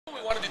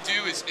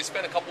is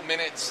spend a couple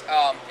minutes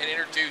and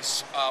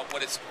introduce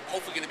what is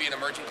hopefully going to be an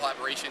emerging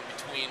collaboration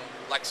between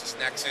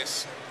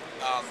LexisNexis,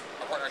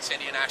 our partner at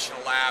Sandia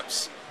National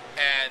Labs,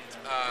 and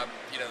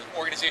the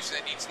organization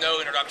that needs no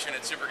introduction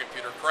at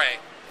Supercomputer, CRAY.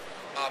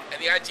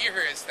 And the idea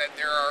here is that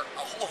there are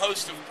a whole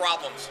host of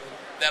problems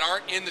that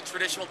aren't in the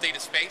traditional data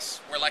space,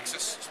 where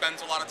Lexis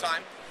spends a lot of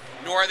time,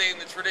 nor are they in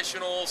the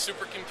traditional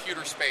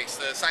supercomputer space,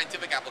 the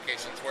scientific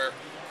applications, where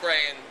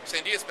CRAY and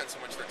Sandia spend so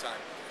much of their time.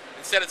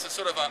 Instead, it's a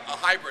sort of a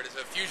hybrid, it's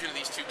a fusion of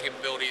these two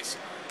capabilities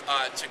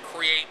to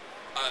create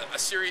a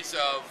series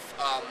of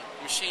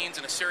machines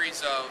and a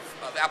series of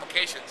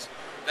applications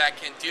that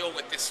can deal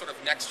with this sort of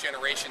next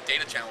generation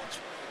data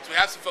challenge. So we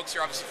have some folks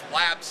here obviously from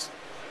labs,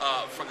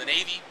 from the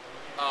Navy,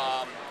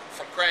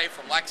 from CRAY,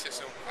 from Lexis.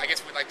 So I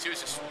guess what we'd like to do is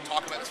just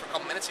talk about this for a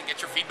couple minutes and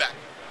get your feedback.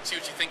 See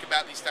what you think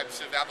about these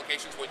types of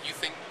applications, what you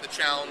think the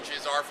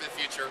challenges are for the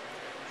future,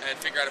 and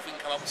figure out if we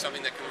can come up with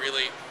something that can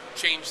really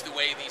change the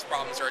way these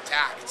problems are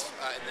attacked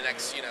in the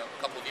next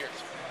couple of years.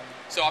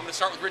 So I'm going to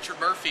start with Richard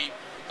Murphy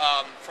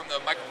from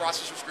the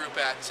microprocessors group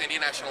at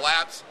Sandia National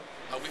Labs.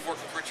 We've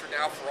worked with Richard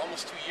now for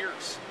almost 2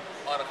 years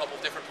on a couple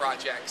of different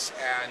projects,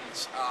 and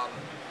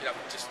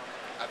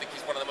I think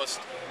he's one of the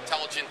most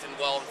intelligent and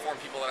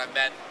well-informed people that I've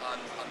met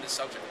on this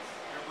subject.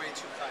 You're way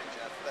too kind,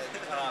 Jeff. But,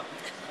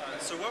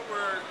 so what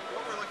we're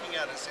looking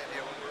at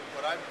Sandia,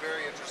 what I'm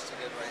very interested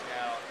in right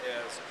now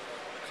is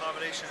a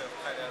combination of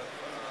kind of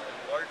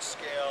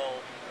large-scale,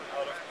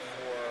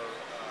 out-of-core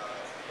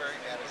query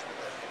management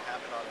that can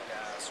happen on a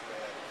DAS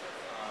with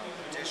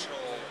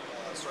additional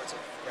sorts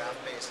of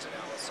graph-based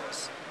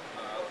analysis,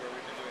 where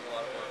we've been doing a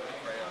lot of work with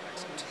CRAY on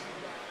XMT.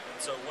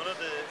 And so one of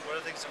the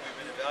things that we've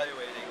been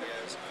evaluating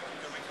is,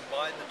 can we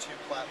combine the two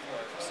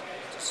platforms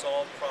to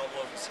solve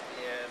problems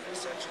in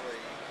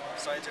essentially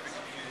scientific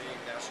computing,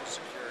 national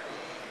security,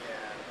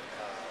 and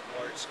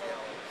large-scale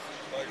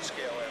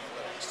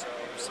analytics. So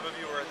some of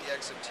you were at the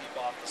XMT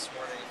BOF this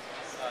morning.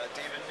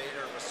 David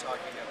Bader was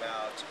talking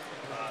about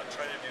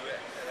trying to do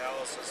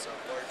analysis of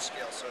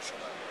large-scale social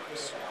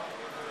networks,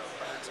 order of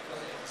hundreds of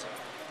millions of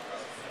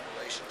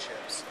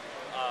relationships.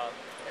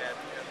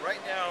 And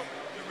right now,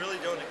 there really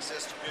don't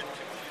exist good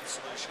compute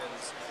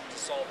solutions to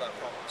solve that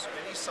problem. So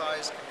any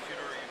size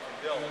computer you can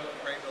build,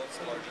 CRAY builds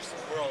the largest in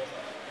the world,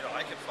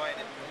 I can find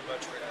it pretty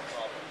much for any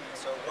problem.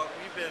 So what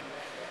we've been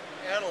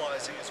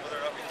analyzing is whether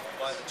or not we can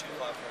combine the two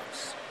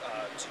platforms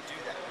to do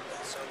that.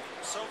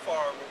 So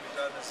far what we've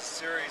done is a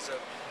series of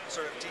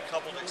sort of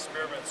decoupled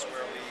experiments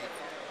where we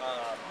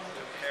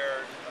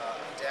compared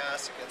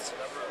DAS against a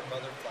number of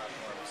other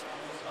platforms.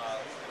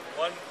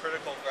 One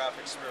critical graph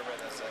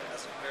experiment as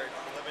a very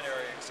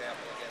preliminary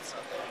example against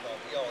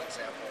the EL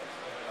example.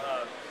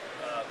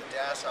 The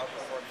DAS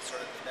outperformed sort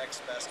of the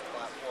next best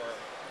platform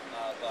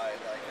by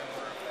like an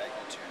order of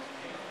magnitude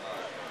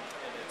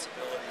in its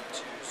ability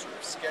to sort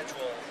of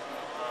schedule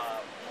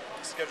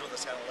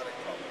this analytic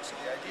problem. So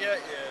the idea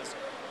is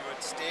you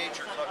would stage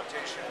your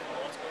computation in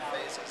multiple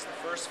phases. The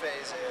first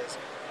phase is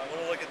I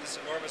want to look at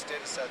this enormous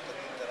data set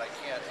that I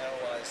can't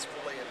analyze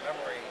fully in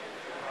memory.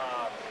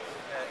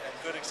 And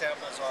good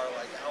examples are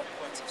like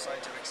outputs of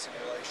scientific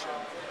simulation,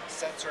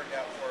 sensor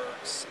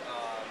networks,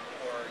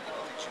 or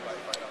things you might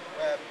find on the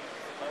web.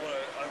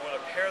 I want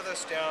to pare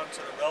this down to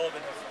the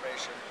relevant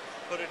information,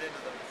 put it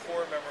into the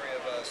core memory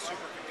of a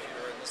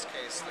supercomputer, in this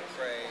case the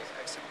CRAY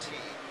XMT,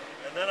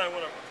 and then I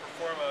want to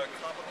perform a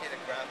complicated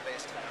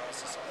graph-based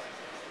analysis on it.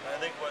 And I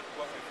think what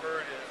we've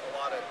heard a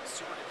lot of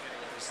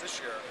supercomputing, at least this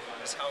year,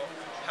 is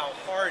how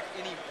hard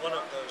any one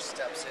of those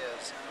steps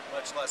is,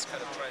 much less kind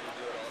of trying to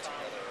do it all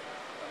together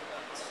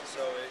at once.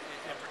 So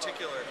in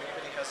particular, if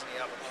anybody has any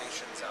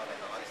applications out in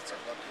the audience,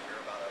 I'd love to hear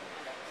about them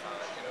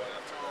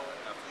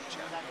after the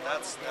chat.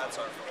 That's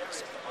our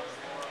focus.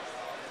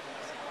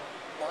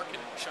 Mark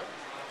and Sean?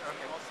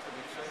 Okay.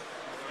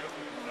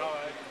 No,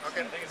 I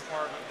think it's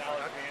more of a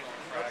knowledge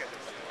management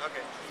practice.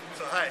 Okay.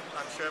 So hi,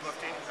 I'm Shoaib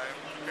Mufti.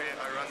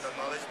 I run the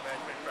knowledge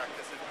management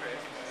practice at CRAY.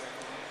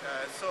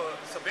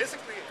 So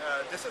basically,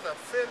 this is a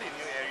fairly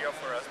new area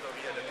for us, though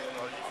we had a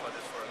technology for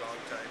this for a long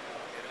time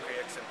in the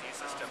CRAY XMT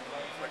system.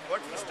 But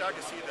what we start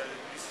to see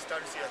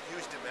a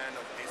huge demand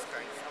of these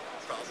kinds of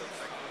problems,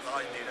 like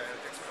large data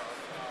analytics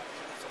problems.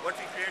 So what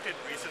we created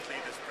recently,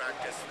 this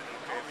practice within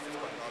CRAY, which is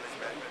called knowledge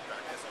management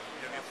practice,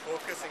 where we're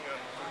focusing on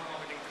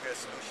putting together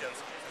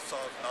solutions to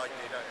solve large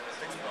data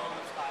analytics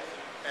problems.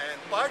 And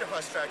part of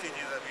our strategy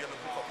is that we are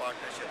looking for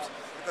partnerships,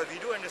 because we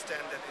do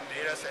understand that in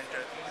data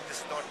center, this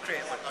is not CRAY,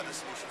 but other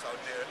solutions out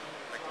there,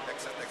 like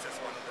LexisNexis is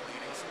one of the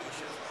leading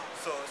solutions.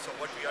 So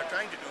what we are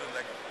trying to do is,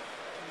 like,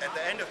 at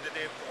the end of the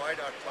day,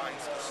 provide our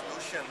clients a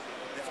solution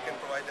which can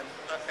provide them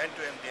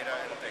end-to-end data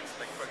analytics.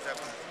 Like, for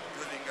example,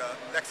 using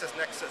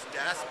LexisNexis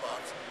DAS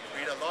box,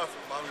 read a lot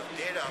amount of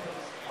data,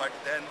 but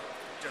then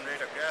generate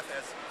a graph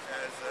as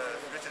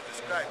Richard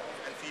described,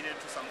 and feed it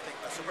to something,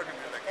 a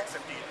supercomputer like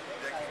XMT,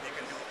 that they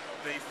can do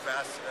very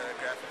fast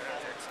graph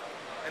analytics.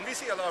 And we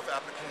see a lot of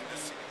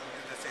applications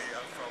in this area,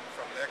 from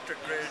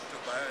electric grid to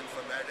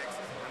bioinformatics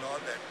and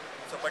all that.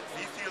 So, but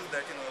we feel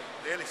that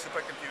really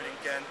supercomputing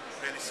can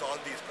really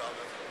solve these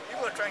problems.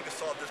 people are trying to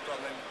solve this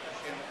problem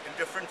in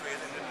different ways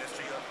in the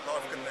industry, a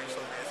lot of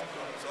conventional ways.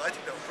 So I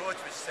think the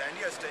approach which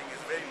Sandia is taking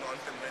is very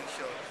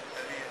non-conventional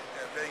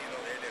and very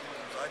innovative.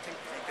 So I think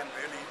we can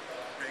really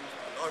bring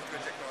a lot of good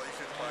technology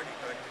to the party,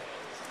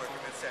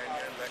 working with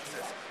Sandia and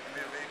Lexis, and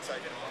we're very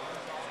excited about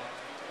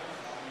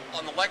that.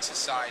 On the Lexis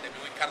side, I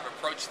mean, we kind of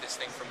approached this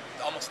thing from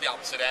almost the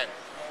opposite end.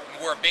 I mean,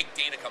 we're a big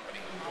data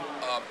company,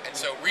 and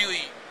so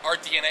really our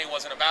DNA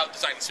wasn't about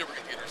designing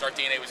supercomputers. Our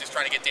DNA was just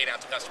trying to get data out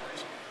to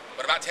customers.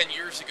 But about 10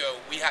 years ago,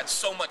 we had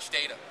so much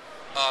data,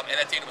 and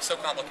that data was so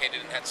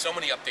complicated and had so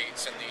many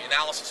updates, and the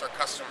analysis our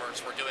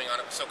customers were doing on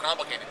it was so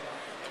complicated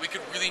that we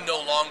could really no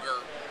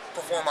longer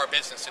perform our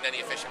business in any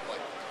efficient way.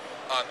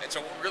 And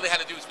so what we really had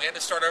to do is we had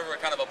to start over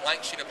with kind of a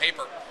blank sheet of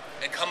paper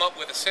and come up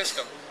with a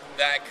system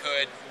that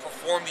could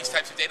perform these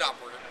types of data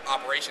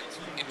operations,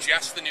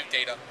 ingest the new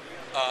data,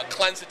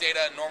 cleanse the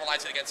data,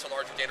 normalize it against the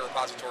larger data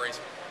repositories,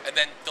 and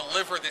then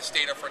deliver this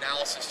data for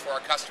analysis to our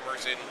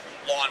customers in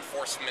law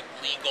enforcement,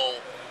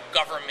 legal,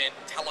 government,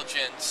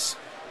 intelligence,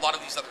 a lot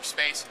of these other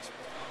spaces.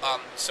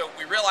 So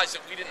we realized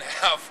that we didn't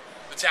have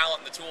the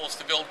talent and the tools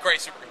to build CRAY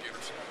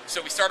supercomputers.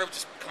 So we started with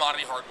just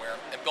commodity hardware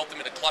and built them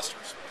into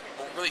clusters.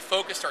 But we really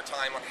focused our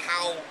time on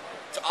how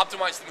to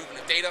optimize the movement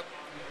of data,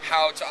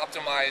 how to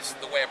optimize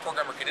the way a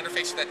programmer could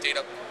interface with that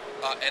data,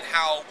 and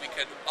how we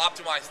could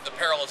optimize the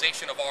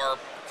parallelization of our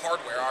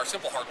hardware, our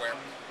simple hardware,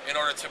 in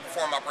order to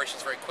perform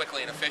operations very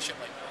quickly and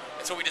efficiently.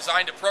 And so we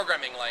designed a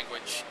programming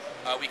language.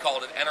 We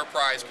called it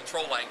Enterprise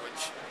Control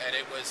Language, and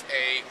it was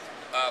a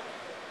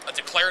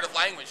declarative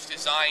language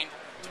designed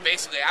to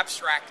basically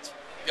abstract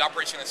the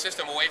operation of the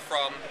system away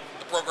from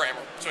the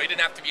programmer. So he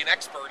didn't have to be an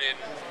expert in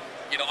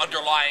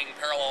underlying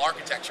parallel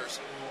architectures.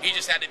 He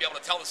just had to be able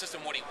to tell the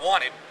system what he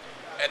wanted,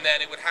 and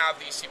then it would have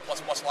these C++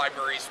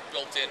 libraries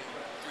built in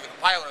through the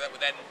compiler that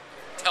would then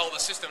tell the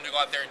system to go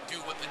out there and do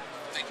what the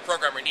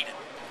programmer needed.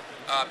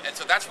 And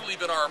so that's really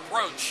been our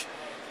approach.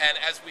 And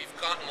as we've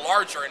gotten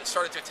larger and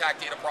started to attack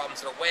data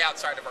problems that are way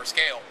outside of our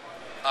scale,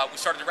 we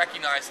started to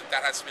recognize that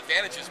that has some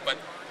advantages, but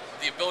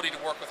the ability to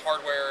work with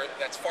hardware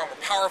that's far more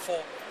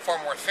powerful, far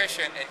more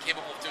efficient, and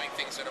capable of doing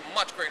things at a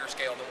much greater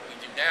scale than what we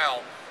do now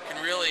can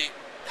really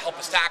help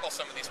us tackle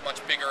some of these much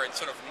bigger and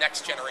sort of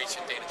next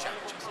generation data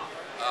challenges.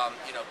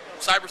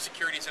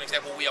 Cybersecurity is an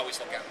example we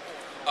always look at.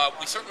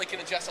 We certainly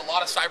can ingest a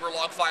lot of cyber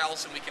log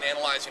files, and we can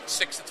analyze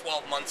 6 to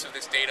 12 months of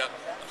this data,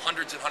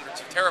 hundreds and hundreds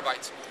of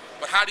terabytes.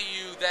 But how do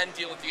you then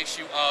deal with the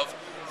issue of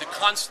the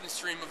constant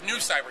stream of new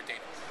cyber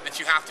data that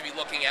you have to be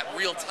looking at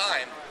real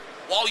time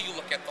while you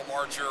look at the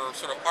larger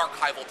sort of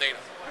archival data?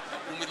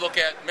 When we look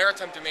at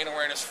maritime domain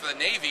awareness for the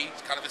Navy,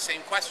 it's kind of the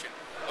same question.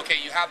 Okay,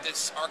 you have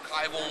this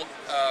archival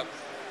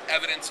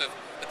evidence of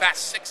the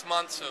past 6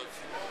 months of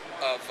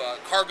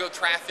cargo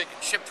traffic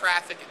and ship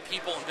traffic and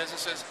people and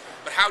businesses,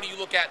 but how do you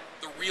look at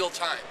the real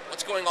time?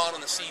 What's going on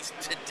the seas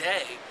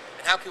today,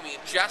 and how can we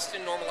ingest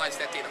and normalize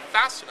that data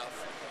fast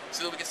enough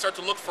so that we can start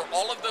to look for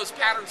all of those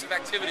patterns of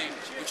activity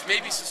which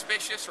may be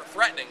suspicious or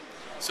threatening,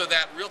 so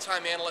that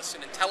real-time analysts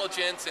in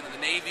intelligence and in the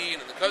Navy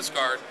and in the Coast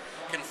Guard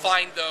can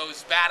find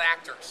those bad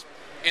actors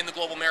in the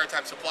global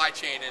maritime supply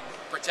chain and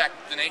protect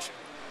the nation.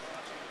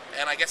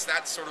 And I guess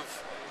that's sort of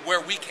where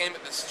we came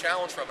at this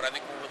challenge from, and I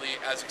think we're really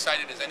as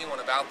excited as anyone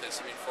about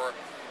this. I mean, for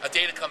a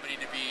data company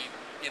to be,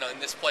 in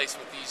this place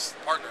with these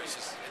partners,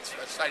 it's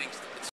exciting.